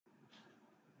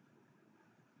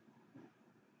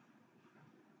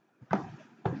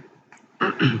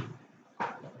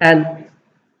And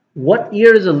what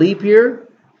year is a leap year?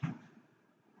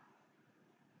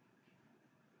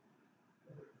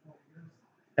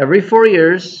 Every 4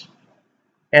 years,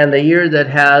 and the year that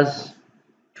has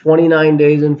 29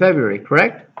 days in February,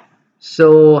 correct?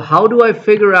 So how do I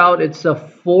figure out it's a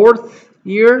 4th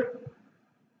year?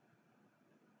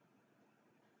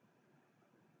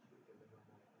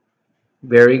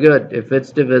 Very good. If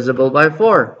it's divisible by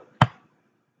 4.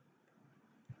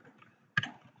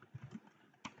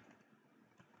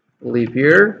 Leap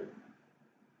year,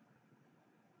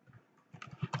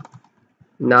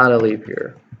 not a leap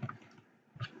year.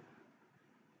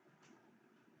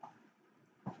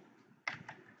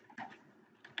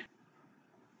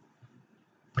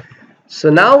 So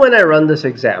now when I run this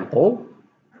example,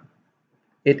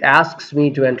 it asks me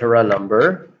to enter a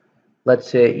number. Let's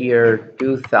say year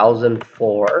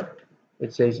 2004.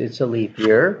 It says it's a leap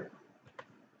year.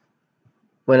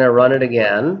 When I run it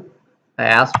again, I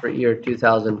ask for year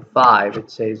 2005. It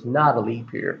says not a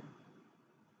leap year.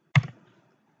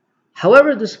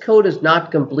 However, this code is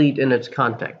not complete in its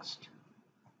context.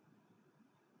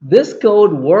 This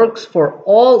code works for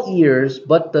all years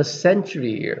but the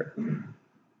century year.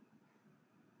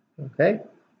 Okay?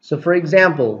 So for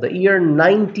example, the year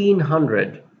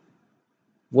 1900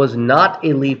 was not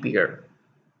a leap year.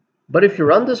 But if you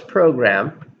run this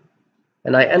program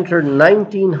and I enter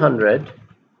 1900,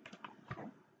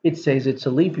 it says it's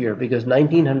a leap year because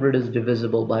 1900 is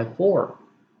divisible by 4.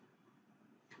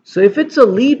 So if it's a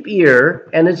leap year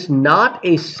and it's not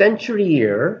a century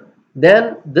year,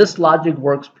 then this logic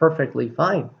works perfectly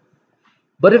fine.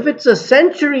 But if it's a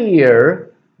century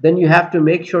year, then you have to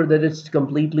make sure that it's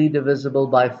completely divisible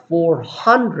by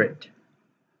 400,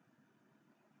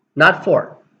 not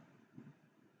 4.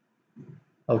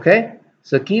 Okay?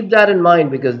 So keep that in mind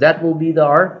because that will be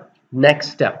our next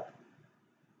step.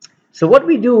 So what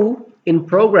we do in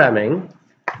programming,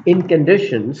 in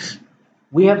conditions,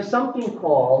 we have something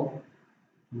called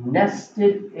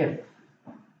nested if.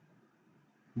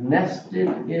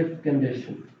 Nested if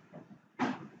condition.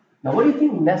 Now what do you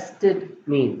think nested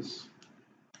means?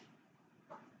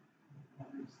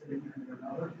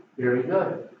 Very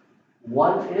good.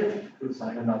 One if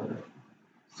inside another.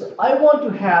 So I want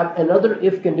to have another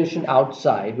if condition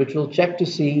outside, which will check to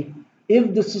see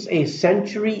if this is a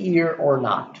century year or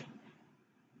not.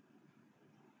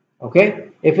 Okay?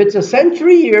 If it's a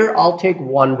century year, I'll take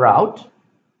one route.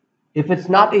 If it's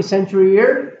not a century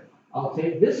year, I'll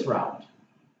take this route.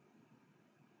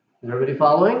 Is everybody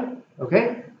following?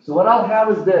 Okay? So what I'll have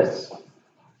is this.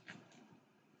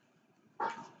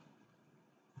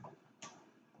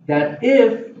 That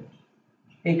if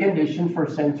a condition for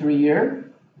century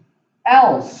year,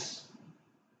 else.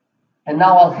 And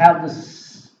now I'll have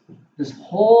this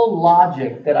whole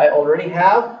logic that I already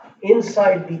have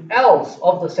inside the else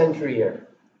of the century year.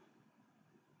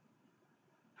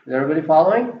 Is everybody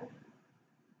following?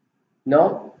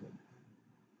 No?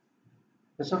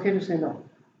 It's okay to say no.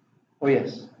 Or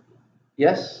yes?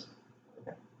 Yes?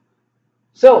 Okay.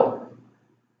 So,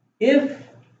 if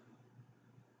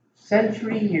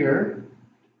century year,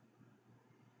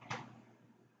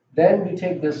 then you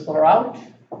take this route.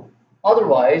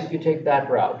 Otherwise, you take that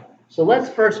route. So let's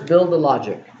first build the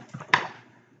logic.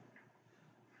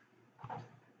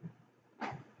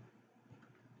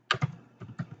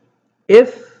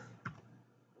 If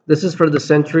this is for the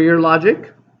century year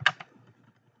logic,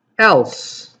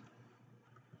 else.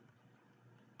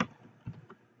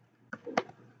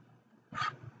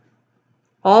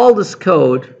 All this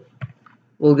code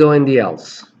will go in the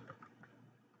else.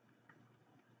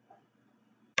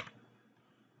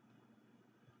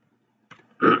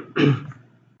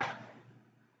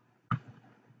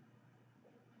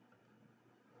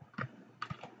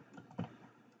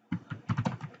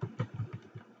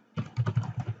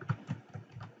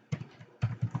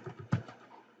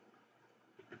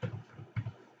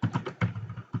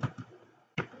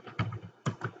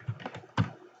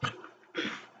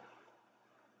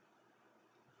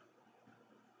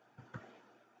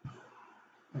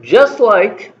 Just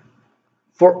like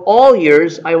for all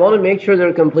years, I want to make sure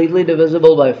they're completely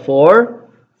divisible by 4.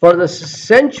 For the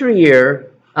century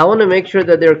year, I want to make sure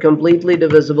that they're completely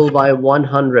divisible by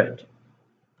 100.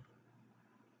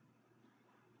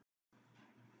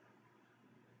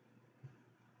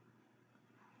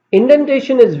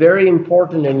 Indentation is very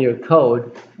important in your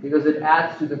code because it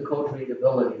adds to the code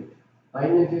readability. By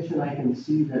indentation, I can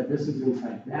see that this is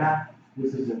inside that,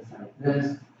 this is inside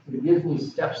this. It gives me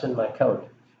steps in my code.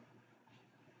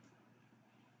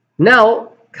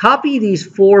 Now, copy these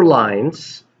 4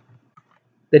 lines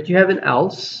that you have in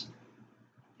else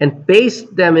and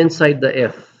paste them inside the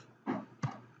if.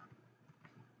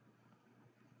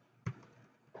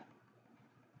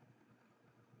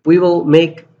 we will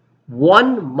make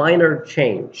one minor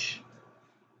change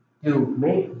to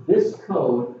make this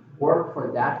code work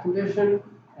for that condition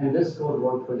and this code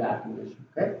work for that condition.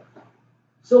 Okay?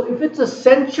 So if it's a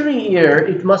century year,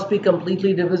 it must be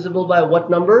completely divisible by what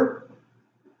number?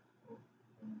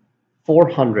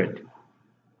 400.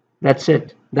 That's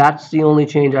it. That's the only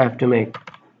change I have to make.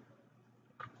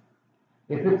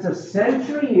 If it's a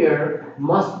century year,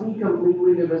 must be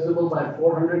completely divisible by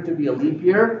 400 to be a leap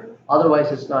year.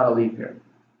 Otherwise, it's not a leap year.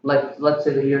 Let's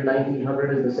say the year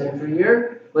 1900 is the century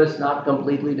year, but it's not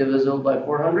completely divisible by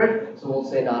 400, so we'll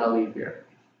say not a leap year.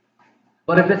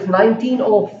 But if it's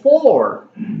 1904,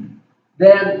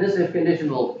 then this if condition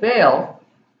will fail.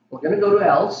 We're going to go to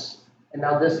else, and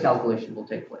now this calculation will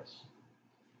take place.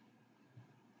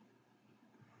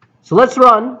 So let's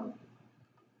run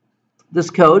this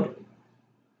code.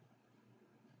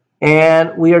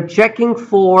 And we are checking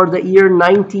for the year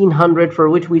 1900, for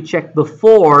which we checked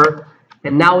before,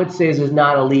 and now it says is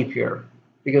not a leap year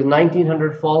because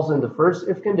 1900 falls in the first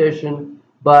if condition,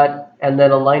 and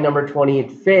then on line number 20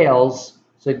 it fails,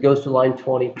 so it goes to line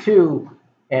 22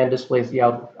 and displays the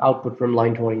output from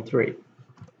line 23.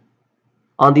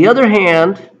 On the other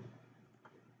hand,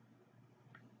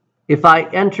 if I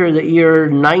enter the year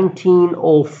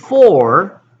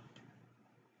 1904,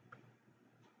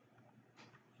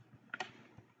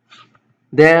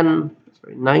 then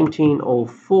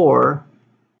 1904,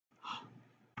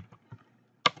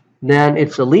 then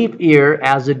it's a leap year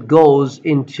as it goes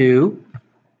into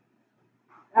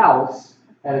else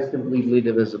and is completely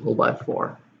divisible by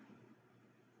 4.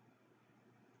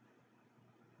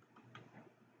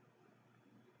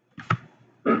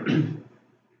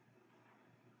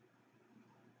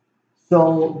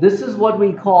 So this is what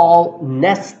we call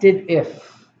nested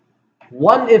if.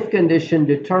 One if condition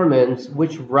determines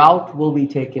which route will be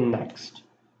taken next.